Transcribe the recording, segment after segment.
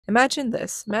Imagine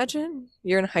this. Imagine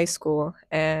you're in high school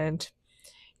and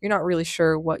you're not really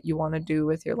sure what you want to do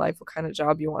with your life, what kind of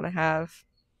job you want to have.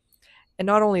 And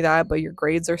not only that, but your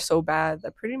grades are so bad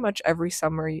that pretty much every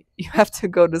summer you have to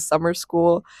go to summer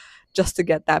school just to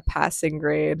get that passing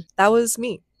grade. That was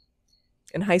me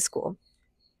in high school.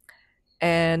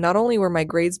 And not only were my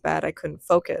grades bad, I couldn't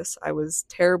focus. I was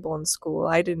terrible in school.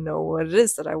 I didn't know what it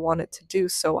is that I wanted to do,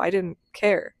 so I didn't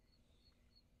care.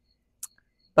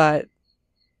 But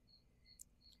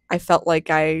I felt like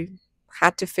I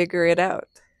had to figure it out.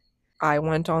 I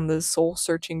went on this soul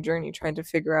searching journey trying to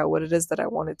figure out what it is that I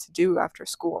wanted to do after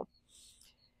school.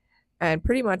 And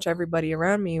pretty much everybody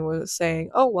around me was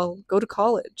saying, oh, well, go to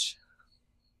college.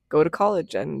 Go to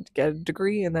college and get a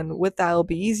degree, and then with that, it'll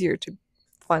be easier to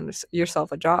find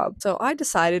yourself a job. So I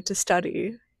decided to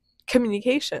study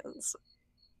communications.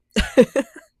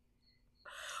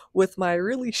 With my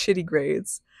really shitty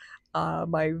grades,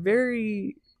 my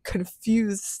very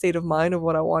confused state of mind of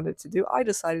what I wanted to do, I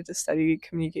decided to study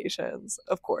communications,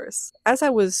 of course. As I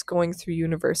was going through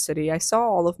university, I saw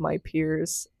all of my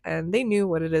peers and they knew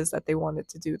what it is that they wanted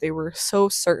to do. They were so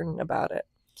certain about it,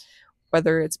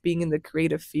 whether it's being in the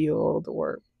creative field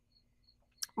or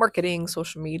marketing,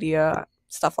 social media,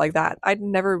 stuff like that. I'd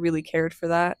never really cared for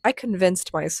that. I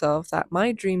convinced myself that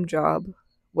my dream job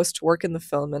was to work in the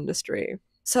film industry.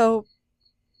 So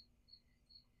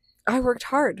I worked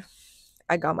hard.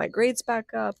 I got my grades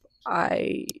back up.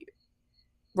 I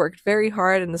worked very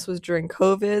hard, and this was during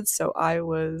COVID, so I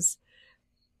was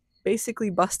basically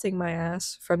busting my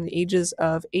ass from the ages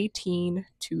of 18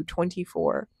 to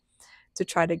 24 to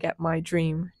try to get my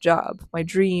dream job, my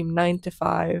dream 9 to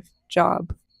 5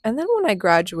 job. And then when I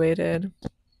graduated,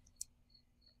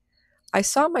 I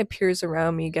saw my peers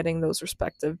around me getting those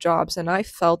respective jobs, and I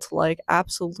felt like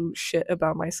absolute shit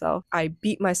about myself. I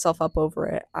beat myself up over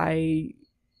it.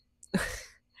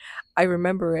 I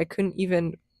remember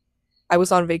I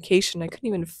was on vacation. I couldn't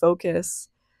even focus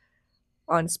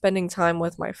on spending time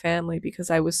with my family because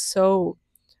I was so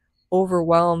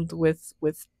overwhelmed with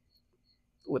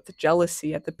the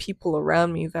jealousy at the people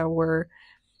around me that were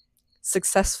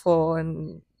successful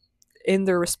and in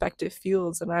their respective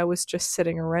fields, and I was just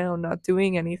sitting around not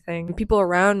doing anything. And people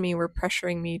around me were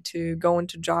pressuring me to go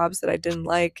into jobs that I didn't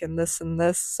like and this and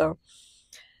this. So,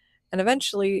 and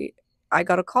eventually I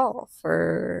got a call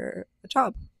for a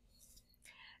job.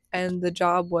 And the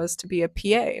job was to be a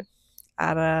PA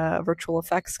at a virtual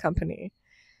effects company.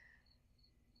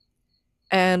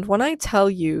 And when I tell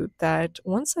you that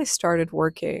once I started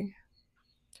working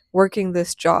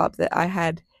this job that I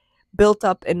had built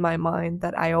up in my mind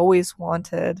that I always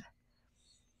wanted,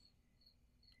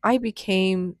 I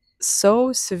became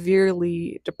so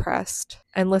severely depressed.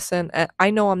 And listen,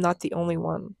 I know I'm not the only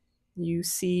one. You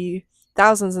see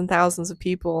thousands and thousands of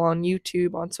people on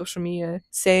YouTube, on social media,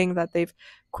 saying that they've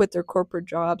quit their corporate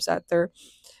jobs, that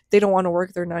they don't want to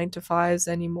work their 9 to 5s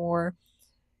anymore.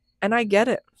 And I get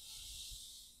it.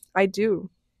 I do.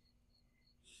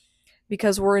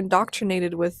 Because we're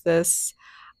indoctrinated with this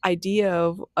idea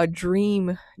of a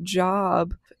dream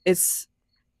job. It's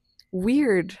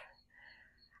weird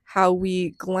how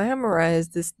we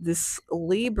glamorize this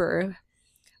labor,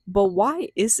 but why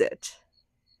is it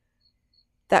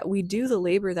that we do the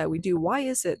labor that we do? Why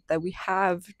is it that we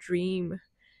have dream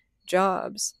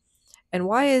jobs? And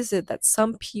why is it that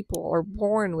some people are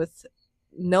born with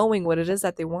knowing what it is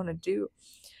that they want to do?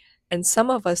 And some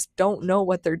of us don't know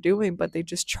what they're doing, but they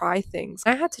just try things.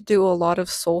 I had to do a lot of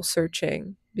soul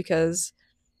searching because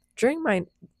during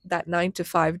that 9 to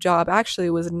 5 job, actually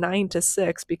it was 9 to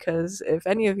 6, because if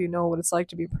any of you know what it's like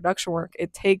to be production work,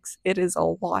 it is a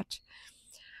lot.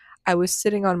 I was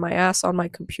sitting on my ass on my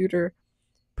computer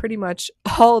pretty much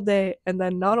all day, and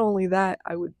then not only that,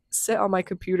 I would sit on my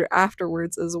computer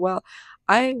afterwards as well.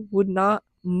 I would not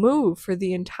move for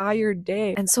the entire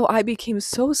day, and so I became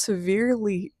so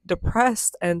severely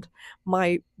depressed, and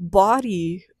my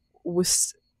body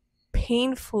was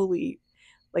painfully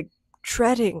like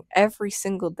dreading every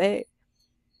single day.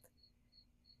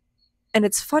 And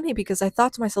it's funny because I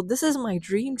thought to myself, this is my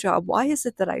dream job. Why is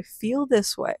it that I feel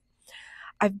this way?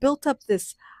 I've built up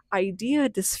this idea,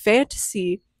 this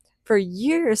fantasy for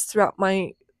years throughout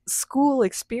my school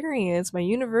experience, my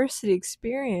university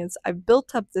experience. I've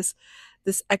built up this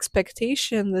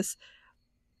expectation, this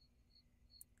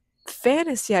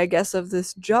fantasy, I guess, of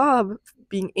this job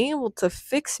being able to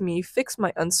fix me, fix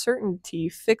my uncertainty,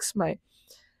 fix my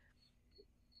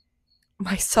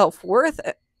self-worth,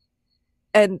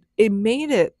 and it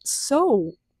made it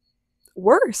so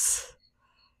worse.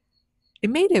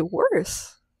 It made it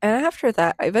worse. And after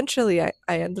that, eventually I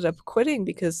ended up quitting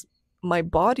because my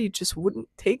body just wouldn't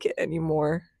take it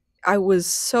anymore. I was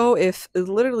so, if it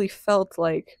literally felt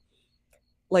like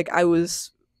I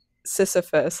was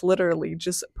Sisyphus, literally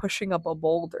just pushing up a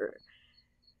boulder.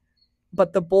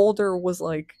 But the boulder was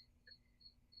like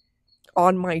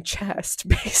on my chest,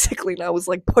 basically, and I was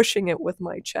like pushing it with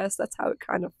my chest. That's how it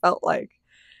kind of felt like.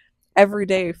 Every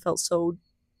day felt so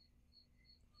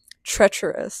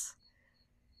treacherous.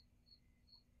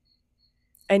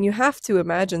 And you have to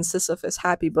imagine Sisyphus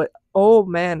happy, but oh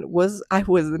man, I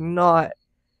was not,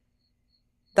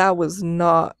 that was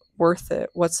not worth it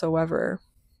whatsoever.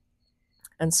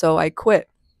 And so I quit.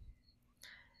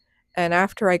 And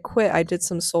after I quit, I did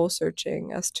some soul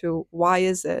searching as to why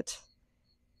is it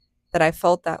that I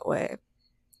felt that way?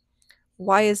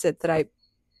 Why is it that I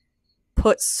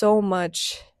put so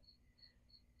much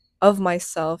of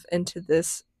myself into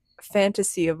this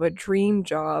fantasy of a dream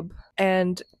job?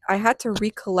 And I had to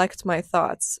recollect my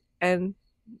thoughts. And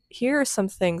here are some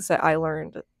things that I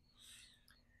learned.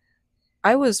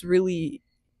 I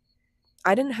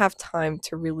didn't have time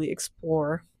to really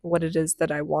explore what it is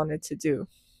that I wanted to do.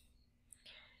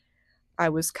 I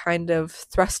was kind of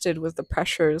thrusted with the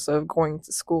pressures of going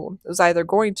to school. It was either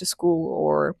going to school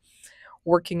or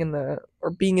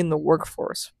being in the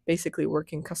workforce, basically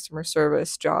working customer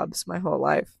service jobs my whole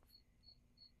life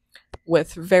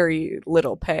with very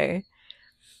little pay.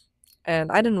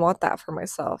 And I didn't want that for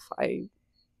myself. I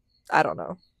don't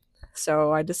know.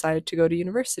 So I decided to go to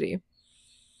university.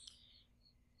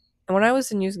 And when I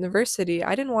was in university,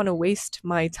 I didn't want to waste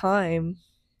my time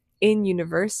in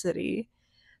university.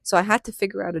 So I had to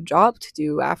figure out a job to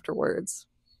do afterwards.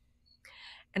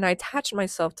 And I attached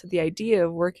myself to the idea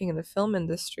of working in the film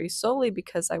industry solely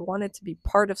because I wanted to be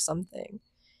part of something,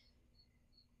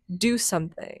 do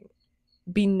something,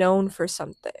 be known for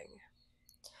something.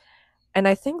 And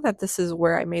I think that this is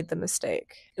where I made the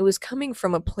mistake. It was coming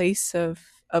from a place of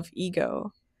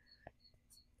ego.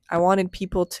 I wanted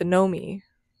people to know me.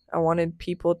 I wanted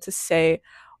people to say,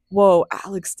 whoa,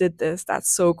 Alex did this. That's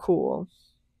so cool.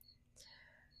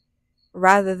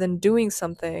 Rather than doing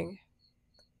something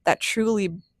that truly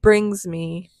brings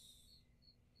me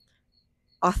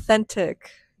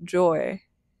authentic joy,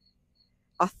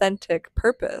 authentic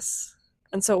purpose.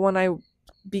 And so when I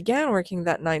began working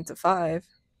that 9 to 5,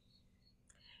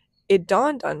 it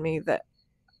dawned on me that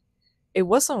it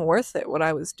wasn't worth it what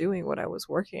I was doing, what I was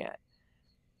working at.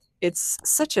 It's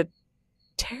such a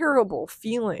terrible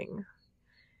feeling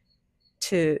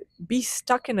to be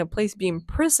stuck in a place, be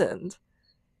imprisoned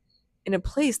in a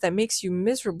place that makes you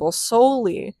miserable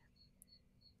solely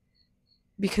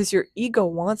because your ego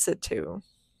wants it to.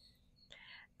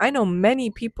 I know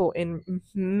many people in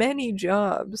many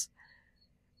jobs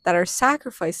that are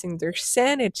sacrificing their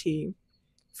sanity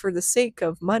for the sake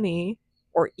of money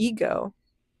or ego.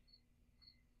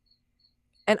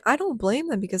 And I don't blame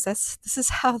them because this is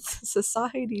how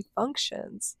society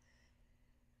functions.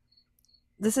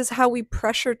 This is how we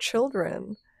pressure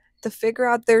children to figure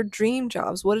out their dream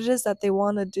jobs, what it is that they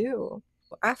want to do.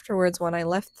 Afterwards, when I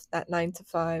left that 9 to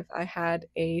 5, I had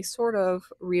a sort of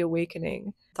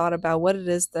reawakening, thought about what it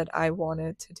is that I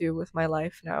wanted to do with my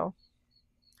life now.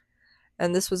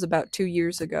 And this was about 2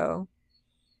 years ago.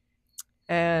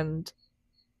 And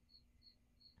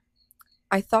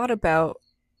I thought about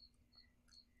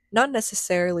not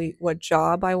necessarily what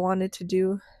job I wanted to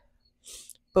do,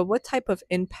 but what type of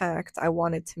impact I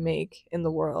wanted to make in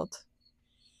the world.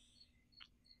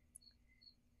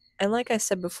 And like I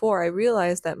said before, I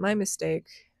realized that my mistake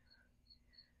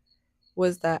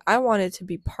was that I wanted to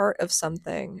be part of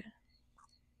something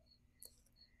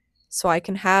so I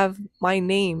can have my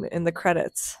name in the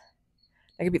credits.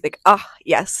 I could be like,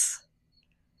 yes,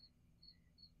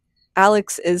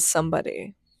 Alex is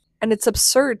somebody. And it's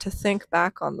absurd to think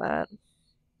back on that.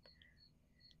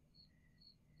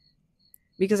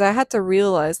 Because I had to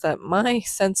realize that my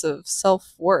sense of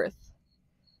self-worth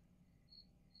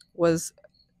was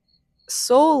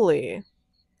solely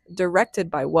directed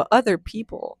by what other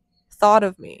people thought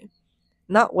of me,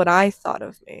 not what I thought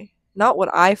of me, not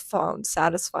what I found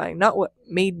satisfying, not what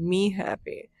made me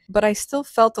happy. But I still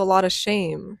felt a lot of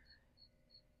shame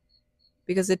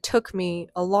because it took me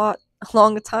a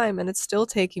long time, and it's still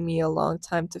taking me a long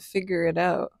time to figure it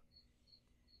out.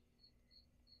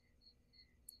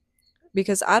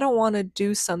 Because I don't want to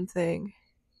do something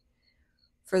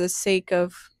for the sake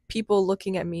of people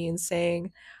looking at me and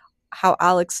saying how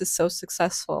Alex is so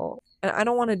successful. And I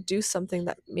don't want to do something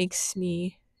that makes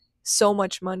me so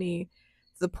much money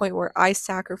to the point where I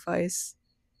sacrifice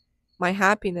my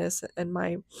happiness and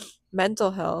my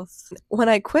mental health. When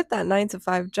I quit that 9 to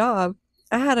 5 job,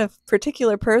 I had a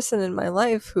particular person in my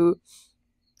life who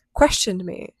questioned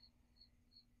me.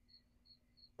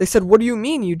 They said, "What do you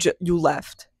mean you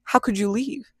left? How could you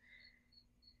leave?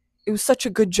 It was such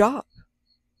a good job.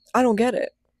 I don't get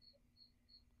it."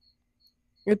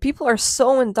 And people are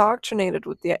so indoctrinated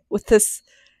with this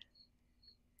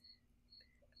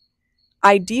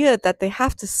idea that they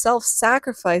have to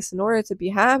self-sacrifice in order to be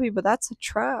happy, but that's a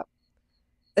trap.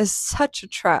 It's such a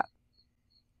trap.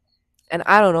 And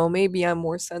I don't know, maybe I'm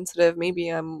more sensitive, maybe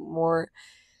I'm more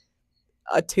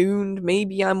attuned,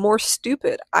 maybe I'm more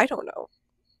stupid. I don't know.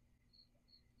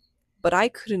 But I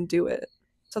couldn't do it.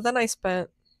 So then I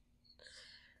spent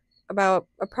about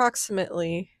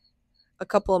approximately a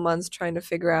couple of months trying to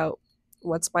figure out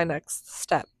what's my next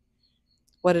step,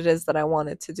 what it is that I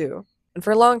wanted to do. And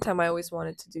for a long time, I always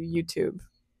wanted to do YouTube.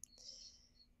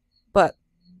 But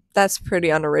that's pretty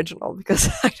unoriginal because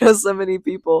I know so many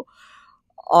people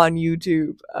on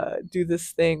YouTube do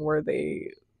this thing where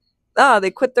they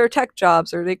quit their tech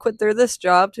jobs or they quit their this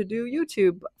job to do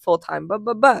YouTube full time.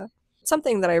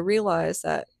 Something that I realized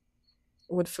that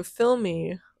would fulfill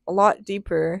me a lot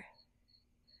deeper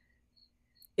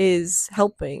is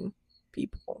helping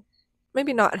people.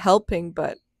 Maybe not helping,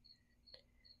 but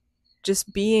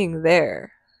just being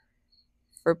there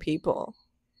for people,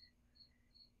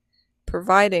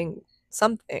 providing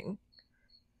something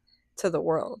to the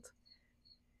world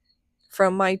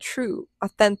from my true,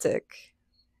 authentic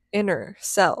inner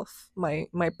self, my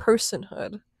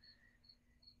personhood,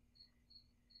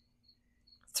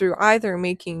 through either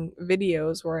making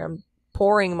videos where I'm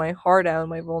pouring my heart out,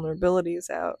 my vulnerabilities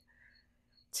out,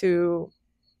 to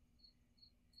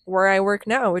where I work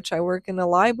now, which I work in a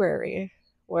library,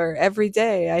 where every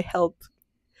day I help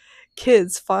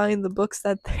kids find the books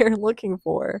that they're looking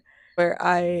for, where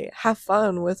I have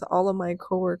fun with all of my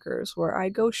coworkers, where I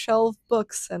go shelve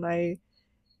books and I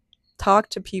talk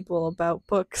to people about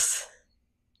books,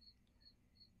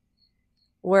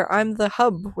 where I'm the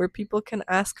hub where people can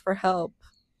ask for help.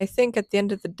 I think at the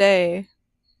end of the day,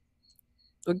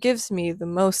 what gives me the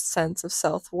most sense of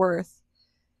self-worth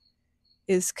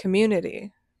is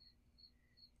community.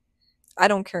 I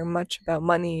don't care much about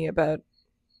money, I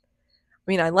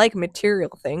like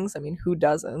material things. I mean, who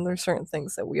doesn't? There's certain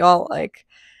things that we all like.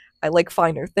 I like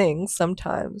finer things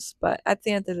sometimes, but at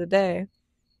the end of the day,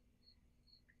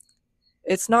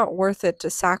 it's not worth it to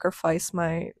sacrifice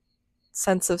my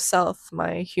sense of self,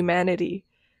 my humanity,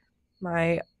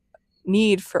 my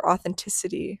need for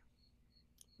authenticity,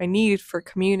 my need for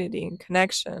community and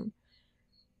connection,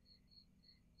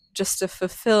 just to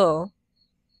fulfill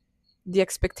the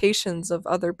expectations of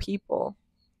other people,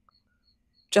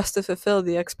 just to fulfill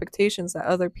the expectations that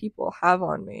other people have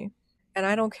on me. And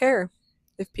I don't care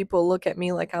if people look at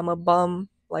me like I'm a bum,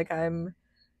 like I'm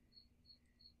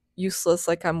useless,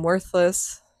 like I'm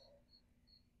worthless.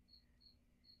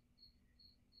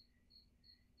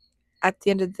 At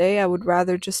the end of the day, I would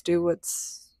rather just do what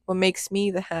makes me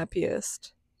the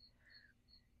happiest.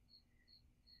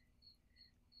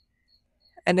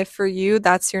 And if for you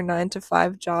that's your 9 to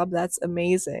 5 job, that's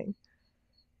amazing.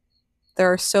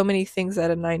 There are so many things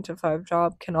that a 9 to 5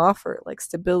 job can offer, like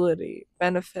stability,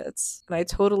 benefits, and I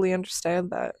totally understand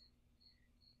that.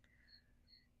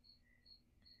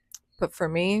 But for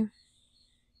me,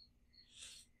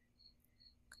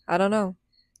 I don't know.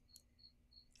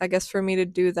 I guess for me to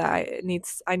do that,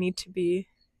 I need to be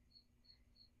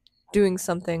doing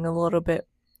something a little bit,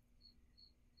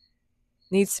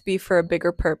 needs to be for a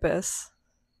bigger purpose.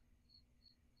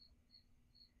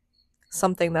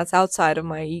 Something that's outside of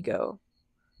my ego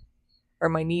or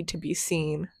my need to be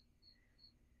seen.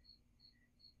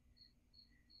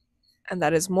 And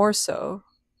that is more so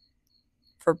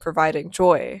for providing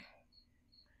joy,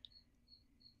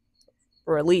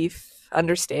 relief,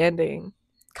 understanding,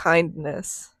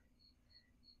 kindness.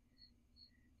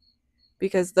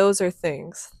 Because those are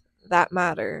things that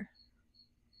matter.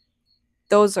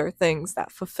 Those are things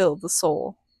that fulfill the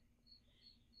soul.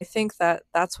 I think that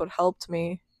that's what helped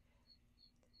me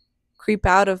creep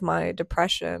out of my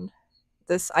depression.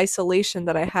 This isolation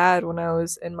that I had when I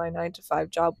was in my 9 to 5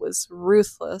 job was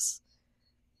ruthless.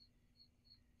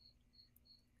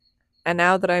 And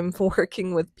now that I'm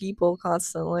working with people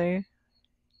constantly,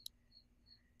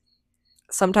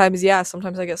 sometimes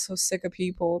I get so sick of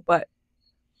people, but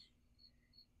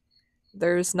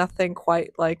there's nothing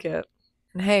quite like it.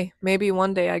 And hey, maybe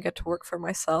one day I get to work for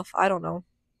myself. I don't know.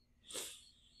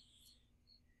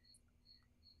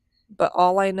 But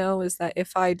all I know is that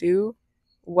if I do,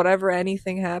 whatever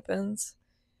anything happens,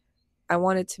 I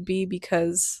want it to be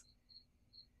because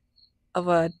of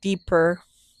a deeper,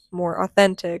 more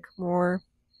authentic, more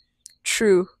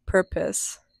true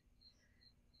purpose,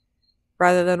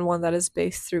 rather than one that is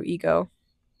based through ego.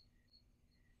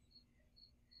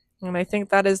 And I think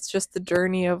that is just the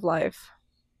journey of life.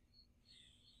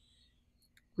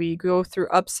 We go through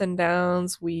ups and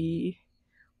downs, we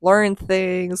learn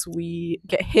things, we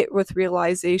get hit with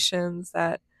realizations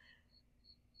that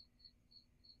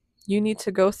you need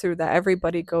to go through, that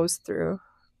everybody goes through.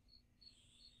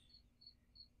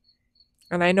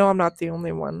 And I know I'm not the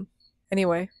only one.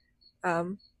 Anyway,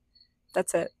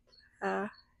 that's it.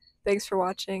 Thanks for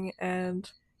watching and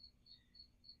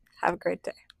have a great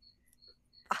day.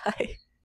 Bye.